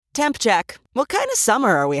Temp check. What kind of summer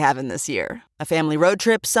are we having this year? A family road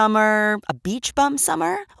trip summer? A beach bum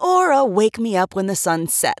summer? Or a wake me up when the sun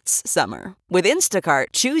sets summer? With Instacart,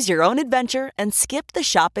 choose your own adventure and skip the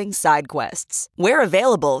shopping side quests. Where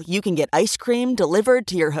available, you can get ice cream delivered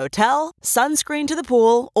to your hotel, sunscreen to the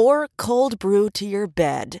pool, or cold brew to your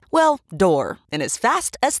bed. Well, door, in as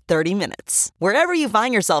fast as 30 minutes. Wherever you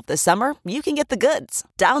find yourself this summer, you can get the goods.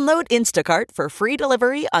 Download Instacart for free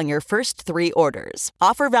delivery on your first 3 orders.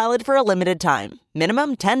 Offer valid for a limited time.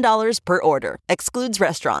 Minimum $10 per order. Excludes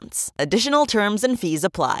restaurants. Additional terms and fees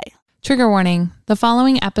apply. Trigger warning. The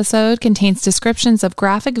following episode contains descriptions of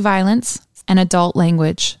graphic violence and adult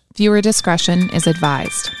language. Viewer discretion is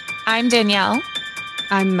advised. I'm Danielle.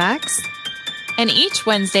 I'm Max. And each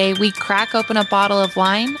Wednesday, we crack open a bottle of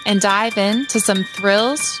wine and dive into some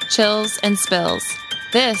thrills, chills, and spills.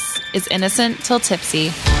 This is Innocent Till Tipsy.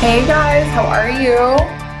 Hey guys, how are you?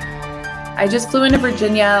 I just flew into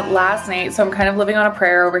Virginia last night, so I'm kind of living on a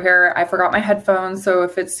prayer over here. I forgot my headphones, so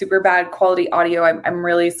if it's super bad quality audio, I'm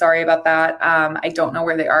really sorry about that. I don't know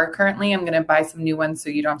where they are currently. I'm going to buy some new ones so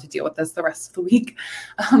you don't have to deal with this the rest of the week.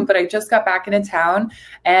 But I just got back into town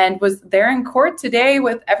and was there in court today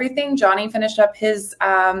with everything. Johnny finished up his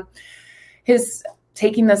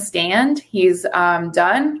taking the stand. He's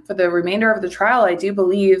done for the remainder of the trial, I do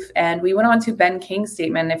believe. And we went on to Ben King's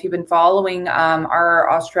statement. If you've been following our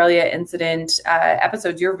Australia incident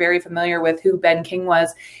episodes, you're very familiar with who Ben King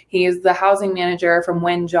was. He is the housing manager from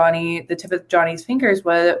when the tip of Johnny's fingers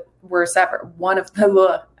were severed. One of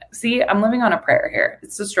the See, I'm living on a prayer here.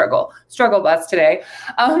 It's a struggle bus today.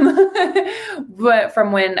 But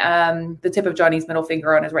from when the tip of Johnny's middle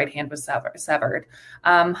finger on his right hand was severed.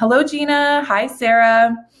 Hello, Gina. Hi,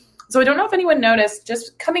 Sarah. So I don't know if anyone noticed,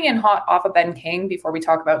 just coming in hot off of Ben King before we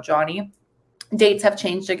talk about Johnny, dates have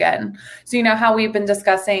changed again. So you know how we've been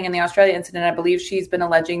discussing in the Australia incident, I believe she's been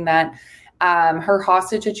alleging that her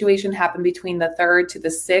hostage situation happened between the 3rd to the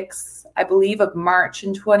 6th, I believe, of March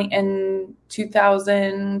in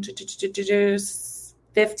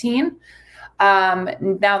 2015.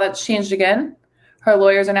 Now that's changed again. Her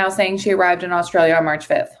lawyers are now saying she arrived in Australia on March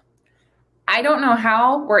 5th. I don't know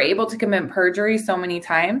how we're able to commit perjury so many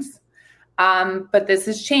times, but this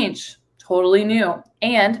has changed. Totally new.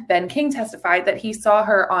 And Ben King testified that he saw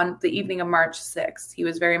her on the evening of March 6th. He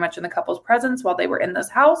was very much in the couple's presence while they were in this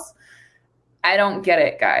house. I don't get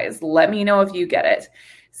it, guys. Let me know if you get it.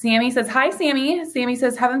 Sammy says, hi, Sammy. Sammy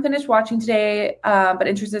says, haven't finished watching today, but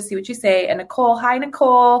interested to see what you say. And Nicole, hi,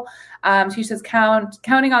 Nicole. She says,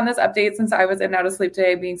 counting on this update since I was in and out of sleep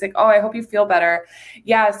today, being sick. Oh, I hope you feel better.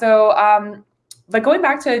 Yeah, so, but going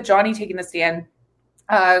back to Johnny taking the stand,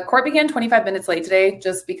 court began 25 minutes late today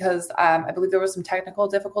just because I believe there was some technical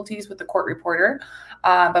difficulties with the court reporter.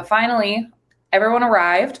 But finally, everyone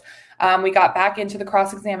arrived. We got back into the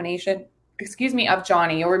cross-examination of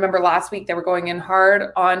Johnny. You'll remember last week they were going in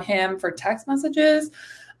hard on him for text messages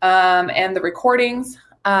and the recordings.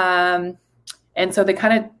 And so they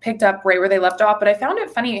kind of picked up right where they left off. But I found it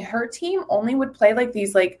funny. Her team only would play like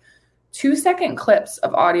these 2-second clips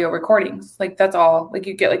of audio recordings. Like that's all. Like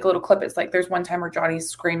you get like a little clip. It's like there's one time where Johnny's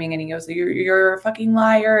screaming and he goes, you're a fucking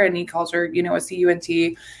liar. And he calls her, a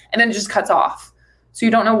cunt. And then it just cuts off. So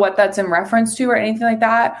you don't know what that's in reference to or anything like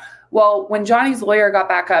that. Well, when Johnny's lawyer got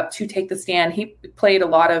back up to take the stand, he played a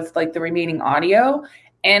lot of the remaining audio,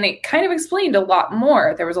 and it kind of explained a lot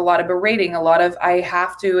more. There was a lot of berating, a lot of,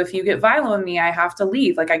 if you get violent with me, I have to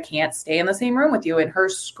leave. I can't stay in the same room with you. And her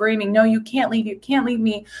screaming, no, you can't leave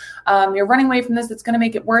me. You're running away from this. It's going to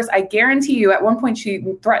make it worse. I guarantee you, at one point she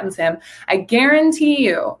threatens him. I guarantee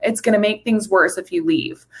you it's going to make things worse if you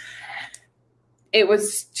leave. It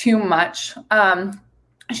was too much.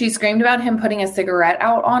 She screamed about him putting a cigarette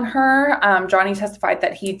out on her. Johnny testified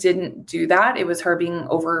that he didn't do that. It was her being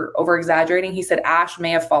over exaggerating. He said ash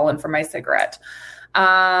may have fallen from my cigarette.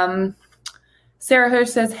 Sarah Hirsch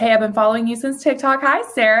says, hey, I've been following you since TikTok. Hi,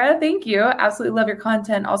 Sarah. Thank you. Absolutely love your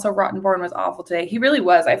content. Also, Rottenborn was awful today. He really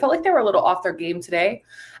was. I felt like they were a little off their game today.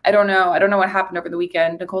 I don't know what happened over the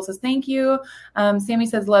weekend. Nicole says, thank you. Sammy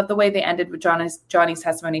says, love the way they ended with Johnny's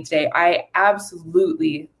testimony today. I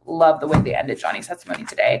absolutely love the way they ended Johnny's testimony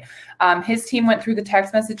today. His team went through the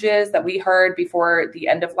text messages that we heard before the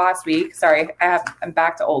end of last week. Sorry, I'm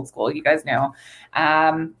back to old school. You guys know.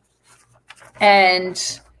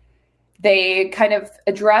 And they kind of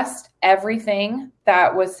addressed everything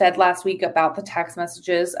that was said last week about the text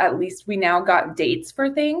messages. At least we now got dates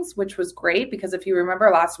for things, which was great, because if you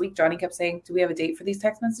remember last week, Johnny kept saying, do we have a date for these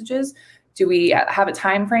text messages? Do we have a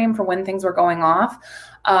time frame for when things were going off?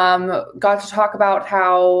 Got to talk about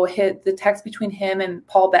how the text between him and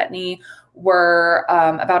Paul Bettany were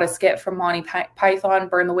about a skit from Monty Python,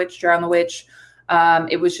 Burn the Witch, Drown the Witch.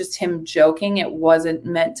 It was just him joking. It wasn't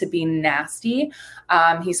meant to be nasty.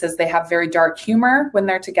 He says they have very dark humor when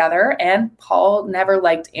they're together, and Paul never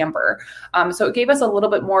liked Amber. So it gave us a little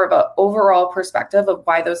bit more of an overall perspective of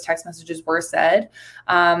why those text messages were said.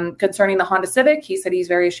 Concerning the Honda Civic, he said he's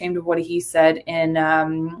very ashamed of what he said in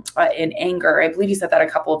anger. I believe he said that a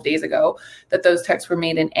couple of days ago, that those texts were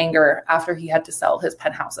made in anger after he had to sell his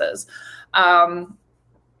penthouses.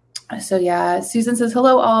 So yeah, Susan says,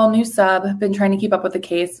 hello all, new sub. Been trying to keep up with the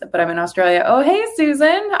case, but I'm in Australia. Oh, hey,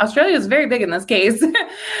 Susan. Australia is very big in this case.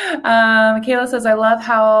 Kayla says, I love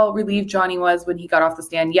how relieved Johnny was when he got off the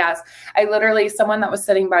stand. Yes, someone that was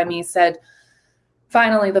sitting by me said,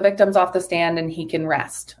 finally, the victim's off the stand and he can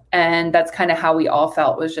rest. And that's kind of how we all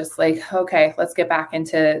felt, was just like, okay, let's get back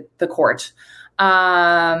into the court.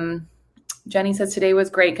 Jenny says, today was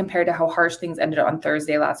great compared to how harsh things ended on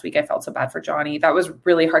Thursday last week. I felt so bad for Johnny. That was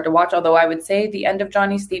really hard to watch. Although I would say the end of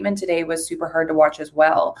Johnny's statement today was super hard to watch as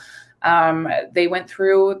well. They went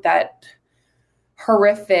through that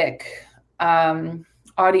horrific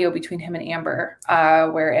audio between him and Amber,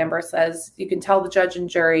 where Amber says, you can tell the judge and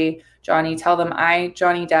jury, Johnny, tell them I,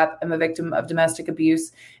 Johnny Depp, am a victim of domestic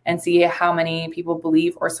abuse, and see how many people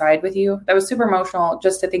believe or side with you. That was super emotional,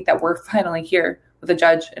 just to think that we're finally here with a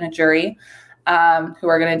judge and a jury who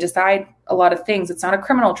are going to decide a lot of things. It's not a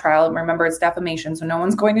criminal trial. And remember, it's defamation, so no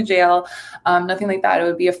one's going to jail, nothing like that. It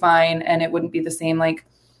would be a fine, and it wouldn't be the same like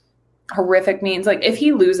horrific means. Like if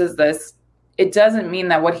he loses this, it doesn't mean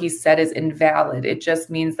that what he said is invalid. It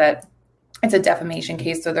just means that it's a defamation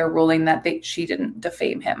case, so they're ruling that she didn't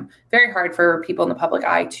defame him. Very hard for people in the public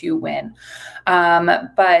eye to win.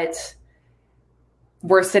 But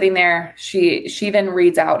we're sitting there. She then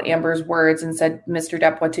reads out Amber's words and said, Mr.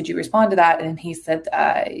 Depp, what did you respond to that? And he said,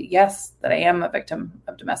 yes, that I am a victim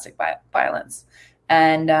of domestic violence,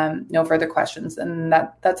 and no further questions. And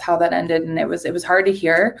that's how that ended. And it was hard to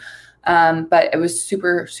hear, but it was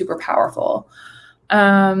super, super powerful.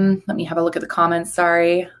 Let me have a look at the comments.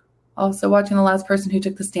 Sorry. Also watching the last person who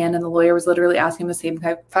took the stand, and the lawyer was literally asking the same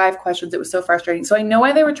 5 questions. It was so frustrating. So I know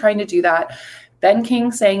why they were trying to do that. Ben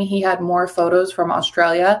King saying he had more photos from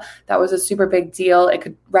Australia, that was a super big deal. It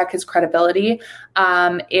could wreck his credibility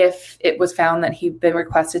if it was found that he'd been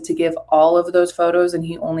requested to give all of those photos and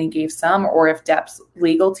he only gave some, or if Depp's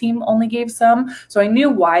legal team only gave some. So I knew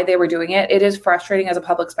why they were doing it. It is frustrating as a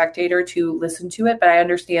public spectator to listen to it, but I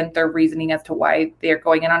understand their reasoning as to why they're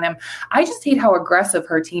going in on him. I just hate how aggressive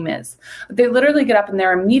her team is. They literally get up and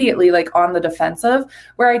they're immediately like on the defensive,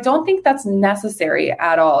 where I don't think that's necessary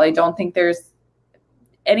at all. I don't think there's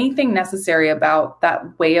anything necessary about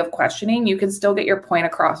that way of questioning. You can still get your point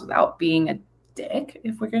across without being a dick,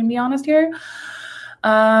 if we're going to be honest here.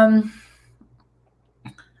 I'm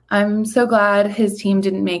so glad his team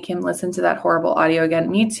didn't make him listen to that horrible audio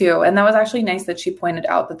again. Me too. And that was actually nice that she pointed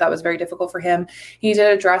out that was very difficult for him. He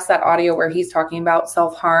did address that audio where he's talking about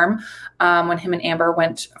self-harm when him and Amber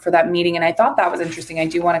went for that meeting. And I thought that was interesting. I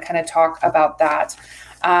do want to kind of talk about that.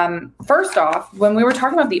 First off, when we were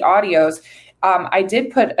talking about the audios, I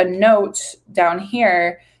did put a note down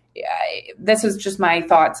here. This is just my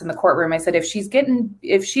thoughts in the courtroom. I said, if she is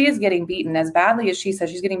getting beaten as badly as she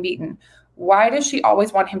says she's getting beaten, why does she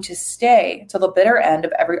always want him to stay till the bitter end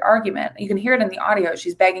of every argument? You can hear it in the audio.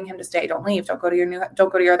 She's begging him to stay. Don't leave. Don't go to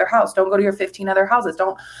your other house. Don't go to your 15 other houses.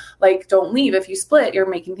 Don't leave. If you split, you're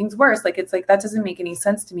making things worse. Like, it's like, that doesn't make any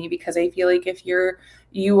sense to me, because I feel like if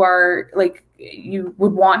you are like, you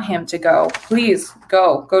would want him to go, please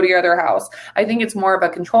go to your other house. I think it's more of a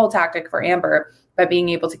control tactic for Amber by being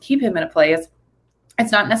able to keep him in a place.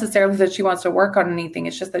 It's not necessarily that she wants to work on anything.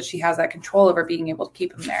 It's just that she has that control over being able to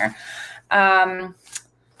keep him there.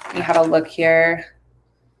 Let me have a look here.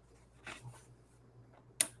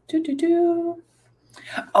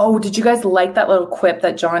 Oh, did you guys like that little quip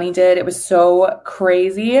that Johnny did? It was so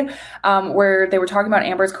crazy, where they were talking about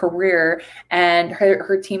Amber's career, and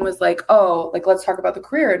her team was like, oh, like, let's talk about the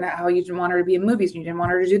career and how you didn't want her to be in movies and you didn't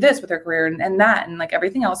want her to do this with her career and that and like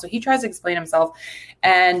everything else. So he tries to explain himself.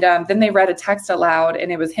 And then they read a text aloud,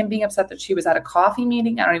 and it was him being upset that she was at a coffee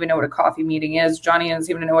meeting. I don't even know what a coffee meeting is. Johnny doesn't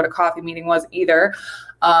even know what a coffee meeting was either.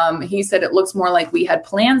 He said it looks more like we had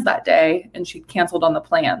plans that day and she canceled on the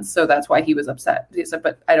plans. So that's why he was upset. He said,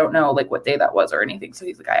 but I don't know like what day that was or anything. So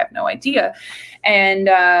he's like, I have no idea. And,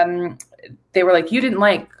 they were like, you didn't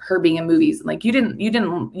like her being in movies. And like,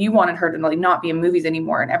 you wanted her to like not be in movies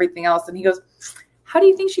anymore and everything else. And he goes, how do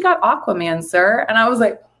you think she got Aquaman, sir? And I was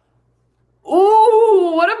like,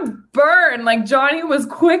 ooh, what a burn. Like, Johnny was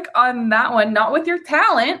quick on that one. Not with your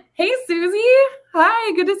talent. Hey, Susie.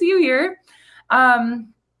 Hi. Good to see you here.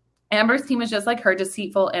 Amber's team is just like her,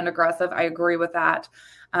 deceitful and aggressive. I agree with that.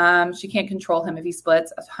 She can't control him if he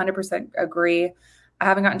splits. 100% agree. I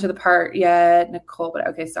haven't gotten to the part yet, Nicole, but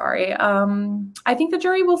okay, sorry. I think the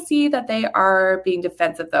jury will see that they are being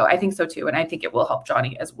defensive, though. I think so, too, and I think it will help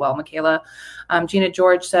Johnny as well, Michaela. Gina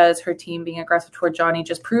George says her team being aggressive toward Johnny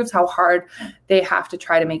just proves how hard they have to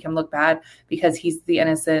try to make him look bad because he's the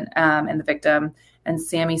innocent and the victim. And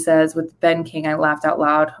Sammy says, with Ben King, I laughed out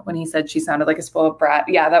loud when he said she sounded like a spoiled brat.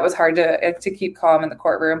 Yeah, that was hard to keep calm in the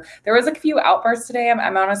courtroom. There was a few outbursts today.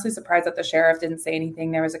 I'm honestly surprised that the sheriff didn't say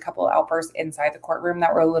anything. There was a couple of outbursts inside the courtroom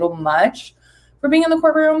that were a little much for being in the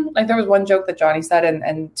courtroom. Like there was one joke that Johnny said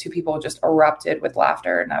and two people just erupted with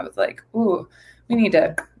laughter. And I was like, ooh, we need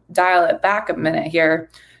to dial it back a minute here.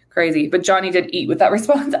 Crazy. But Johnny did eat with that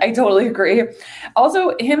response. I totally agree.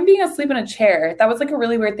 Also, him being asleep in a chair, that was like a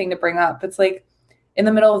really weird thing to bring up. It's like, in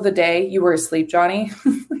the middle of the day, you were asleep, Johnny.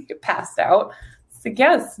 You passed out. It's like,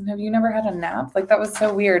 yes. Have you never had a nap? Like, that was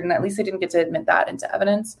so weird. And at least I didn't get to admit that into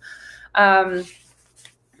evidence. There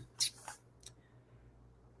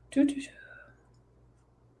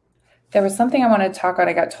was something I wanted to talk on.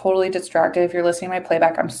 I got totally distracted. If you're listening to my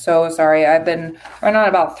playback, I'm so sorry. I've been running on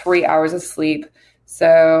about 3 hours of sleep.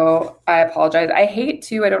 So I apologize. I hate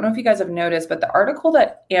to, I don't know if you guys have noticed, but the article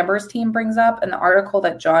that Amber's team brings up and the article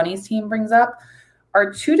that Johnny's team brings up are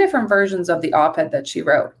two different versions of the op-ed that she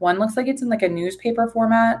wrote. One looks like it's in like a newspaper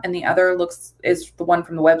format, and the other is the one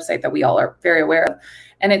from the website that we all are very aware of.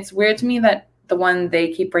 And it's weird to me that the one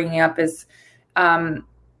they keep bringing up is,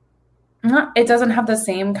 it doesn't have the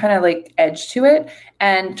same kind of like edge to it.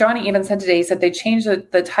 And Johnny even said today, he said they changed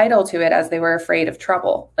the title to it as they were afraid of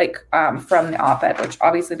trouble, like from the op-ed, which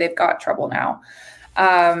obviously they've got trouble now.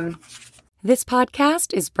 This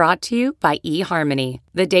podcast is brought to you by eHarmony,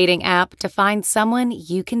 the dating app to find someone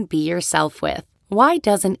you can be yourself with. Why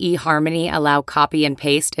doesn't eHarmony allow copy and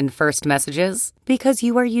paste in first messages? Because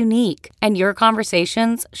you are unique, and your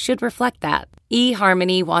conversations should reflect that.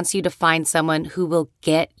 eHarmony wants you to find someone who will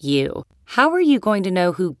get you. How are you going to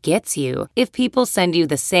know who gets you if people send you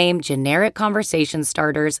the same generic conversation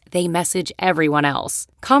starters they message everyone else?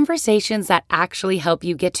 Conversations that actually help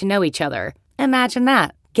you get to know each other. Imagine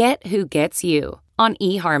that. Get who gets you on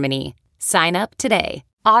eHarmony. Sign up today.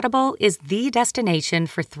 Audible is the destination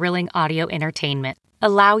for thrilling audio entertainment.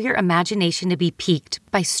 Allow your imagination to be piqued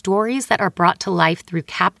by stories that are brought to life through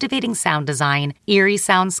captivating sound design, eerie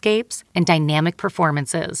soundscapes, and dynamic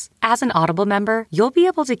performances. As an Audible member, you'll be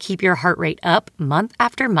able to keep your heart rate up month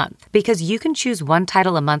after month because you can choose one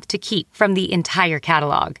title a month to keep from the entire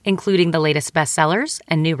catalog, including the latest bestsellers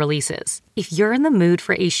and new releases. If you're in the mood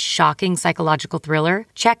for a shocking psychological thriller,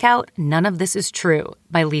 check out None of This Is True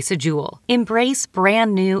by Lisa Jewell. Embrace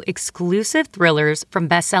brand new exclusive thrillers from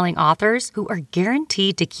best-selling authors who are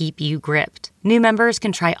guaranteed to keep you gripped. New members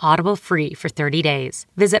can try Audible free for 30 days.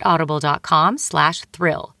 Visit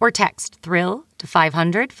audible.com/thrill or text thrill to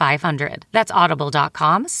 500-500. That's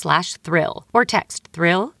audible.com/thrill or text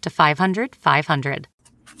thrill to 500-500.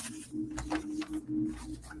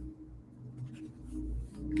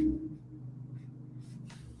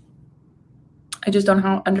 I just don't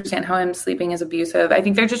understand how him sleeping is abusive. I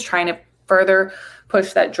think they're just trying to further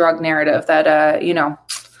push that drug narrative that,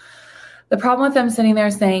 the problem with them sitting there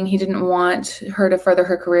saying he didn't want her to further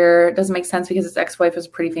her career doesn't make sense because his ex-wife is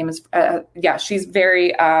pretty famous. She's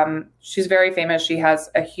very famous. She has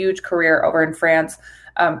a huge career over in France.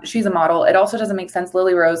 She's a model. It also doesn't make sense.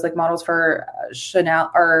 Lily Rose models for Chanel,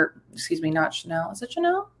 not Chanel. Is it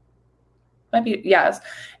Chanel? Might be, yes.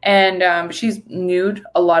 And she's nude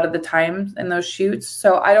a lot of the time in those shoots.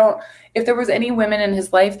 So if there was any women in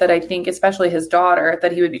his life that I think, especially his daughter,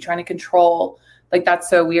 that he would be trying to control, that's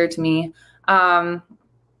so weird to me. I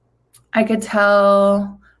could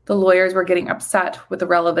tell the lawyers were getting upset with the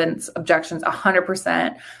relevance objections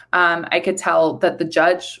 100%. I could tell that the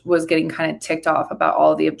judge was getting kind of ticked off about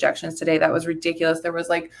all of the objections today. That was ridiculous. There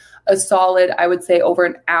was a solid, I would say, over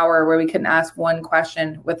an hour where we couldn't ask one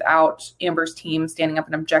question without Amber's team standing up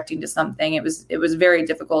and objecting to something. It was very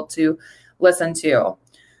difficult to listen to.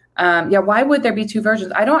 Why would there be two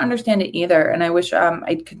versions? I don't understand it either. And I wish I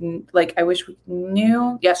wish we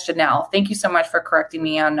knew. Yes, Chanel. Thank you so much for correcting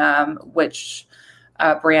me on which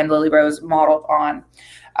brand Lily Rose modeled on.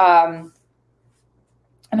 And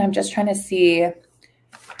I'm just trying to see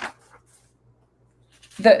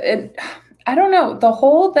I don't know, the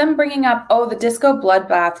whole them bringing up, the disco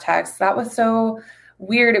bloodbath text, that was so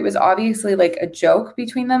weird. It was obviously a joke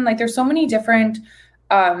between them. There's so many different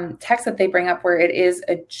texts that they bring up where it is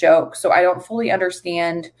a joke. So I don't fully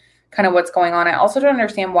understand kind of what's going on. I also don't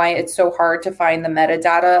understand why it's so hard to find the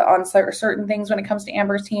metadata on certain things when it comes to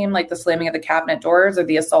Amber's team, like the slamming of the cabinet doors or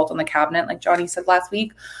the assault on the cabinet, like Johnny said last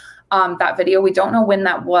week. That video, we don't know when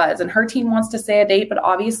that was. And her team wants to say a date, but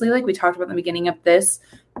obviously, like we talked about in the beginning of this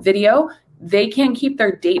video, they can't keep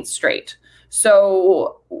their dates straight.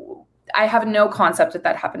 So I have no concept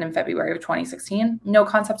that happened in February of 2016. No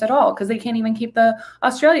concept at all, because they can't even keep the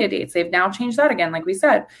Australia dates. They've now changed that again. Like we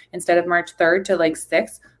said, instead of March 3rd to like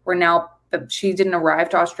 6th, we're now, she didn't arrive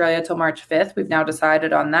to Australia till March 5th. We've now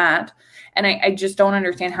decided on that. And I just don't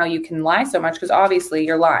understand how you can lie so much, because obviously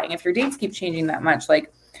you're lying. If your dates keep changing that much,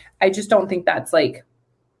 like, I just don't think that's like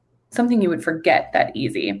something you would forget that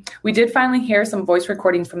easy. We did finally hear some voice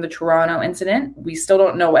recordings from the Toronto incident. We still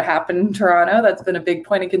don't know what happened in Toronto. That's been a big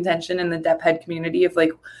point of contention in the Depp head community of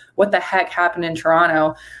like, what the heck happened in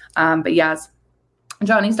Toronto? But yes,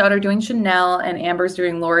 Johnny's daughter doing Chanel and Amber's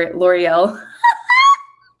doing L'Oreal.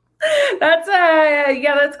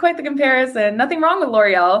 That's quite the comparison. Nothing wrong with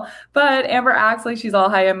L'Oreal, but Amber acts like she's all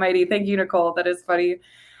high and mighty. Thank you, Nicole. That is funny.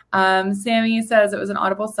 Sammy says it was an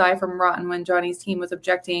audible sigh from Rotten when Johnny's team was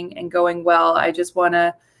objecting and going, well, I just want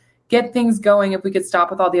to get things going if we could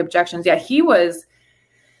stop with all the objections. Yeah, he was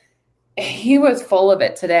full of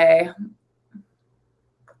it today.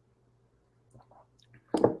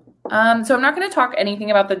 So I'm not going to talk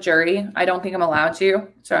anything about the jury. I don't think I'm allowed to.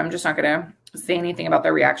 So I'm just not going to say anything about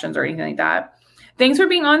their reactions or anything like that. Thanks for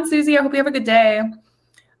being on, Susie. I hope you have a good day.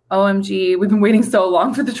 OMG, we've been waiting so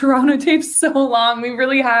long for the Toronto tape, so long. We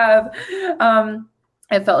really have.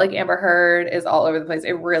 It felt like Amber Heard is all over the place.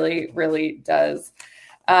 It really, really does.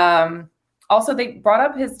 Also, they brought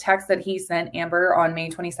up his text that he sent Amber on May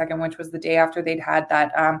 22nd, which was the day after they'd had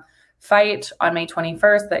that fight on May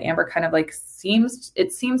 21st, that Amber kind of like seems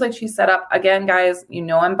like she set up. Again, guys, you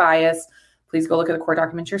know I'm biased. Please go look at the court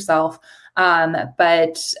documents yourself.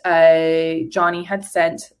 But Johnny had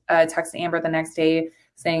sent a text to Amber the next day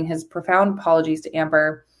saying his profound apologies to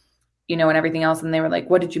Amber, you know, and everything else. And they were like,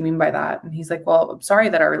 what did you mean by that? And he's like, well, I'm sorry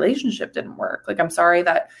that our relationship didn't work. Like, I'm sorry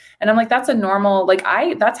that, and I'm like, that's a normal, like,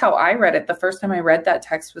 that's how I read it. The first time I read that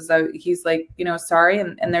text was that he's like, you know, sorry.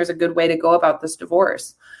 And there's a good way to go about this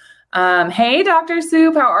divorce. Hey, Dr.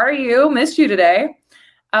 Soup, how are you? Missed you today.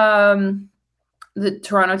 The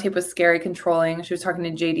Toronto tape was scary, controlling. She was talking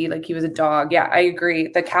to JD like he was a dog. Yeah, I agree.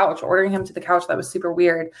 The couch, ordering him to the couch, that was super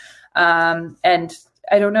weird. And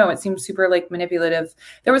I don't know. It seems super like manipulative.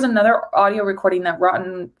 There was another audio recording that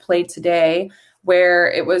Rotten played today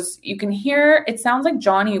where it was, you can hear, it sounds like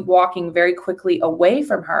Johnny walking very quickly away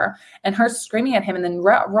from her and her screaming at him. And then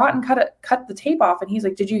Rotten cut the tape off. And he's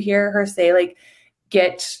like, did you hear her say like,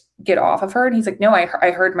 get off of her? And he's like, no, I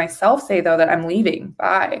heard myself say though, that I'm leaving.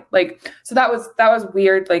 Bye. Like, so that was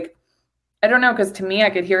weird. Like, I don't know. Cause to me, I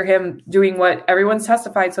could hear him doing what everyone's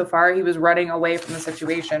testified so far. He was running away from the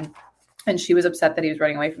situation. And she was upset that he was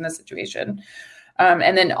running away from the situation.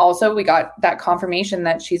 And then also we got that confirmation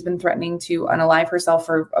that she's been threatening to unalive herself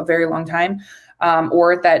for a very long time,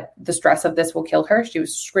 or that the stress of this will kill her. She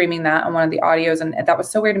was screaming that on one of the audios. And that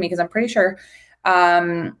was so weird to me because I'm pretty sure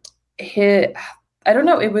I don't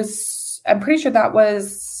know. I'm pretty sure that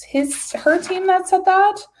was her team that said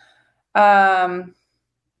that.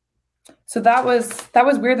 So that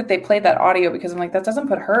was weird that they played that audio because I'm like, that doesn't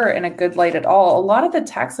put her in a good light at all. A lot of the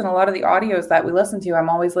texts and a lot of the audios that we listen to, I'm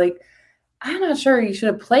always like, I'm not sure you should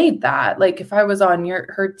have played that. Like if I was on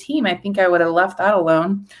her team, I think I would have left that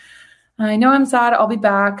alone. I know I'm sad. I'll be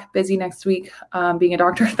back busy next week being a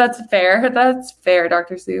doctor. That's fair. That's fair,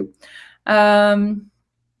 Dr. Soup. I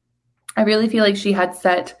really feel like she had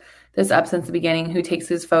set this up since the beginning, who takes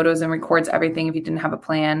his photos and records everything if he didn't have a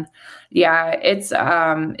plan. Yeah, it's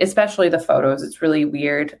especially the photos. It's really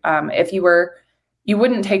weird. If you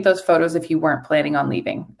wouldn't take those photos if you weren't planning on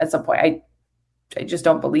leaving at some point. I just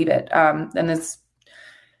don't believe it. And it's,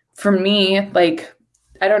 for me, like,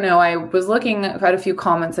 I don't know. I was looking at a few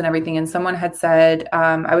comments and everything, and someone had said,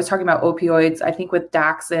 I was talking about opioids, I think with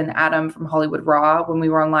Dax and Adam from Hollywood Raw when we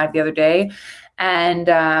were on live the other day. And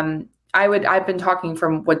I've been talking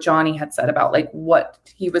from what Johnny had said about like what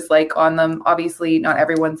he was like on them. Obviously not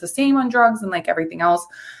everyone's the same on drugs and like everything else.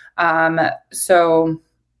 So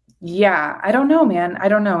yeah, I don't know, man. I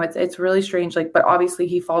don't know. It's really strange. Like, but obviously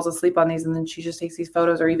he falls asleep on these and then she just takes these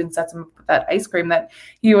photos or even sets him up with that ice cream that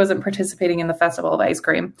he wasn't participating in the festival of ice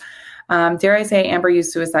cream. Dare I say Amber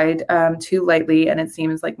used suicide too lightly, and it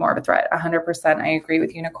seems like more of a threat. 100%. I agree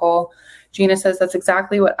with you, Nicole. Gina says that's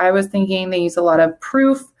exactly what I was thinking. They use a lot of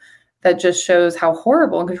proof that just shows how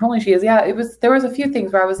horrible and controlling she is. Yeah, there was a few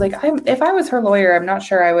things where I was like, if I was her lawyer, I'm not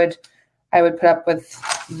sure I would put up with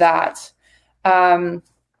that.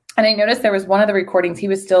 And I noticed there was one of the recordings, he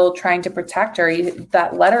was still trying to protect her.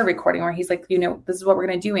 That letter recording where he's like, this is what we're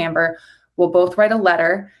going to do, Amber. We'll both write a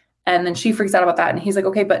letter. And then she freaks out about that. And he's like,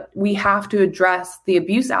 okay, but we have to address the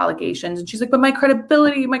abuse allegations. And she's like, but my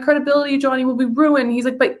credibility, Johnny, will be ruined. He's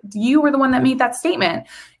like, but you were the one that made that statement.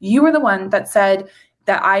 You were the one that said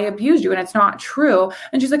that I abused you and it's not true.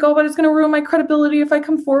 And she's like, oh, but it's going to ruin my credibility if I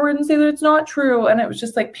come forward and say that it's not true. And it was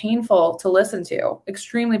just like painful to listen to,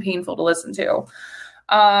 extremely painful to listen to.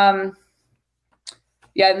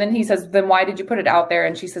 Yeah. And then he says, then why did you put it out there?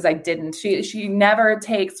 And she says, I didn't. She never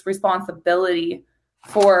takes responsibility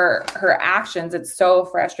for her actions. It's so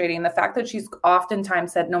frustrating. The fact that she's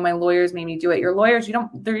oftentimes said, no, my lawyers made me do it. Your lawyers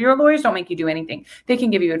don't make you do anything. They can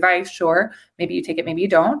give you advice. Sure. Maybe you take it, maybe you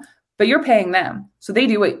don't, but you're paying them. So they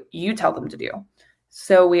do what you tell them to do.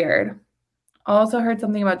 So weird. Also heard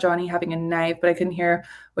something about Johnny having a knife, but I couldn't hear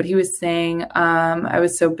what he was saying. I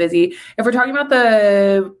was so busy. If we're talking about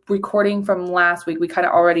the recording from last week, we kind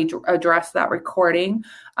of already addressed that recording.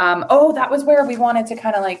 That was where we wanted to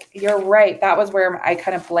kind of you're right. That was where I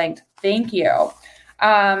kind of blanked. Thank you.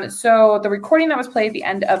 So the recording that was played at the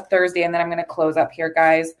end of Thursday, and then I'm going to close up here,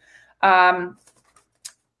 guys.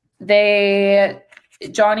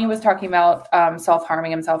 Johnny was talking about self-harming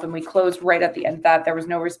himself, and we closed right at the end of that. There was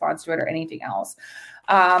no response to it or anything else.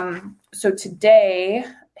 So today,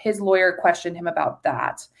 his lawyer questioned him about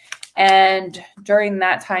that. And during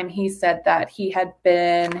that time, he said that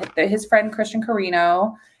his friend Christian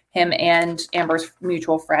Carino, him and Amber's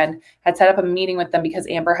mutual friend, had set up a meeting with them because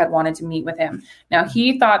Amber had wanted to meet with him. Now,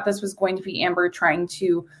 he thought this was going to be Amber trying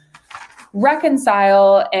to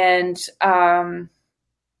reconcile and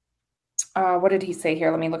what did he say here?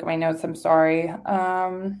 Let me look at my notes. I'm sorry.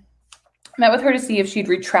 Met with her to see if she'd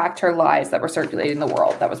retract her lies that were circulating in the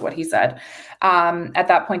world. That was what he said. At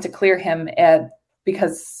that point to clear him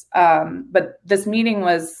but this meeting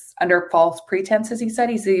was under false pretenses, he said.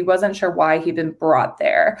 He said he wasn't sure why he'd been brought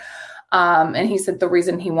there. And he said the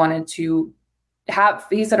reason he wanted to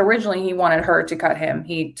he said originally he wanted her to cut him.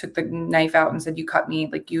 He took the knife out and said, you cut me,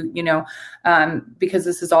 because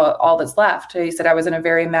this is all that's left. He said, I was in a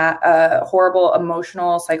very horrible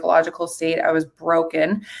emotional, psychological state. I was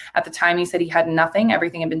broken. At the time, he said he had nothing.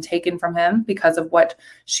 Everything had been taken from him because of what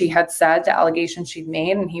she had said, the allegations she'd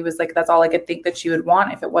made. And he was like, that's all I could think that she would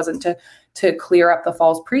want if it wasn't to clear up the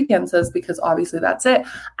false pretenses, because obviously that's it.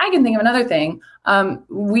 I can think of another thing.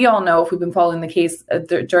 We all know, if we've been following the case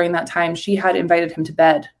during that time, she had invited him to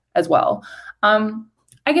bed as well.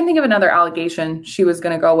 I can think of another allegation she was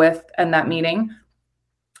going to go with in that meeting,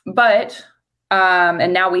 but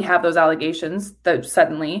and now we have those allegations that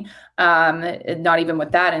suddenly, not even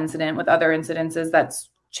with that incident, with other incidences, that's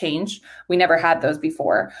changed. We never had those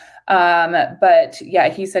before. But yeah,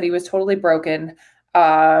 he said he was totally broken.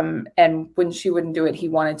 And when she wouldn't do it, he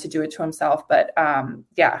wanted to do it to himself. But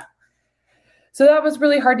yeah. So that was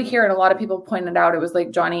really hard to hear. And a lot of people pointed out it was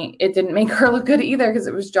like Johnny, it didn't make her look good either, because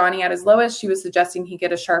it was Johnny at his lowest. She was suggesting he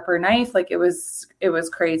get a sharper knife. It was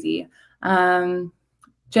crazy.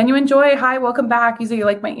 Genuine Joy, hi, welcome back. You say you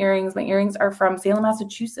like my earrings. My earrings are from Salem,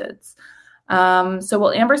 Massachusetts. So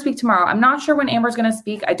will Amber speak tomorrow? I'm not sure when Amber's going to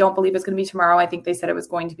speak. I don't believe it's going to be tomorrow. I think they said it was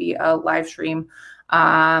going to be a live stream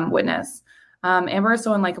witness. Amber is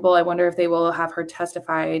so unlikable. I wonder if they will have her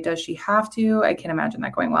testify. Does she have to? I can't imagine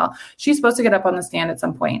that going well. She's supposed to get up on the stand at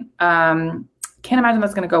some point. Can't imagine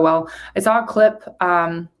that's going to go well. I saw a clip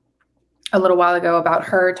a little while ago about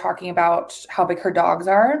her talking about how big her dogs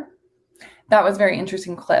are. That was a very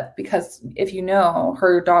interesting clip, because if you know,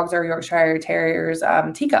 her dogs are Yorkshire Terriers,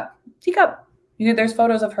 teacup. There's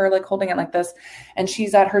photos of her holding it like this, and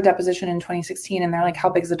she's at her deposition in 2016, and they're like, how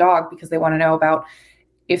big's the dog? Because they want to know about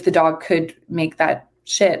if the dog could make that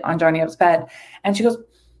shit on Johnny Depp's bed. And she goes,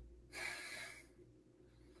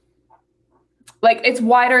 it's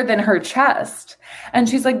wider than her chest. And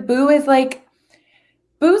she's like, Boo's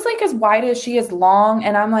as wide as she is long.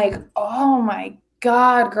 And I'm like, oh my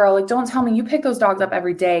God, girl, don't tell me you pick those dogs up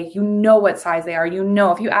every day. You know what size they are. You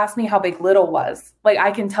know, if you ask me how big Little was,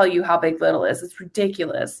 I can tell you how big Little is. It's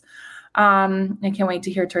ridiculous. I can't wait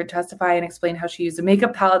to hear her testify and explain how she used a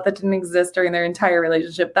makeup palette that didn't exist during their entire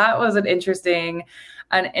relationship. That was an interesting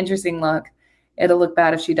look. It'll look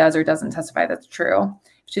bad if she does or doesn't testify. That's true.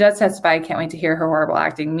 If she does testify, I can't wait to hear her horrible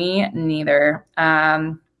acting. Me neither.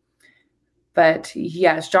 But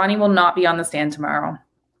yes, Johnny will not be on the stand tomorrow.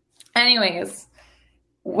 Anyways,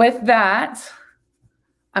 with that,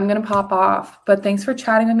 I'm going to pop off, but thanks for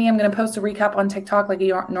chatting with me. I'm going to post a recap on TikTok like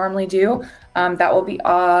you normally do. That will be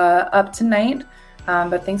up tonight.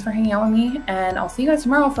 But thanks for hanging out with me, and I'll see you guys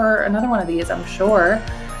tomorrow for another one of these, I'm sure.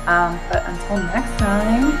 But until next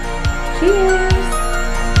time, cheers.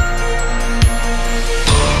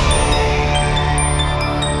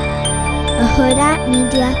 Huda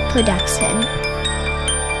Media Production.